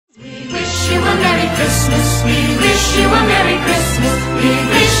Merry Christmas. We wish you a Merry Christmas. We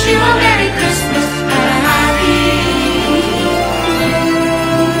wish you a Merry Christmas and a Happy.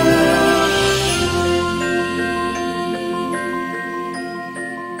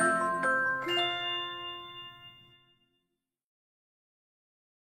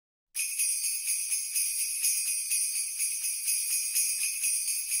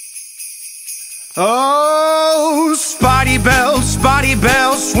 Oh, Spidey-Bells,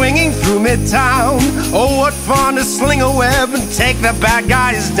 Spidey-Bells, swinging through Midtown. Oh, what fun to sling a web and take the bad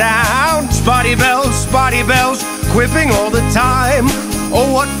guys down. Spidey-Bells, Spidey-Bells, quipping all the time.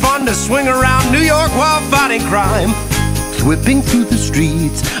 Oh, what fun to swing around New York while fighting crime. Whipping through the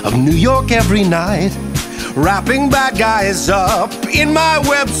streets of New York every night, wrapping bad guys up in my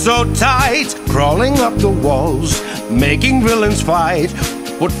web so tight, crawling up the walls, making villains fight.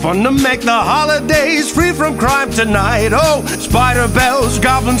 What fun to make the holidays free from crime tonight. Oh, spider-bells,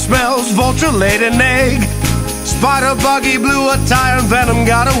 goblin smells, vulture laid an egg. Spider buggy blew a tire and venom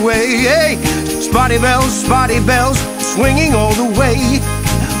got away. Hey, Spidey-Bells, Spidey-Bells, swinging all the way.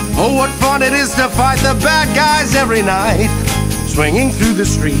 Oh, what fun it is to fight the bad guys every night. Swinging through the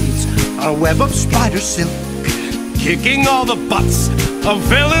streets on a web of spider silk, kicking all the butts of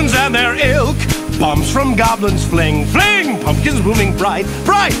villains and their ilk. Bombs from goblins fling, fling, pumpkins blooming bright,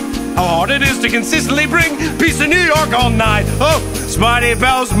 bright. How hard it is to consistently bring peace to New York all night. Oh,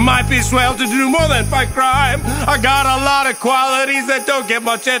 Spidey-Bells might be swell to do more than fight crime. I got a lot of qualities that don't get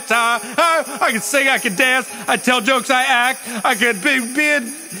much at time. I can sing, I can dance, I tell jokes, I act. I could be a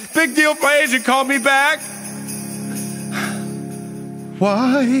big deal if my agent called me back.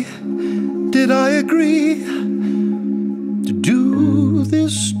 Why did I agree to do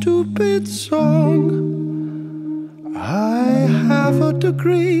this stupid song? I have a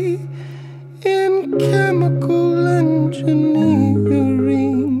degree in chemical engineering.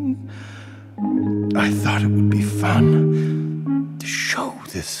 I thought it would be fun to show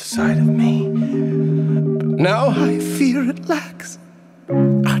this side of me, but now I fear it lacks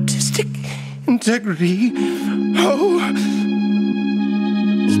artistic integrity. Oh,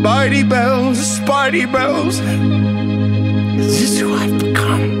 Spidey-Bells, Spidey-Bells, is this who I've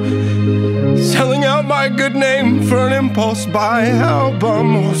become? Selling out my good name for an impulse buy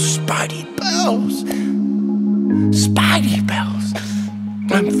album. Oh, Spidey-Bells, Spidey-Bells,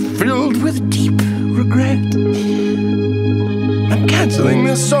 I'm filled with deep regret. I'm canceling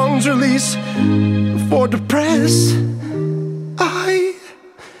this song's release for depress. I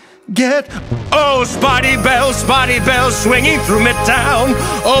get. Oh, Spidey-Bells, Spidey-Bells, swinging through Midtown.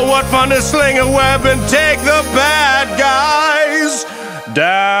 Oh, what fun to sling a web and take the bad guys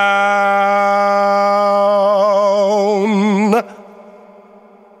down.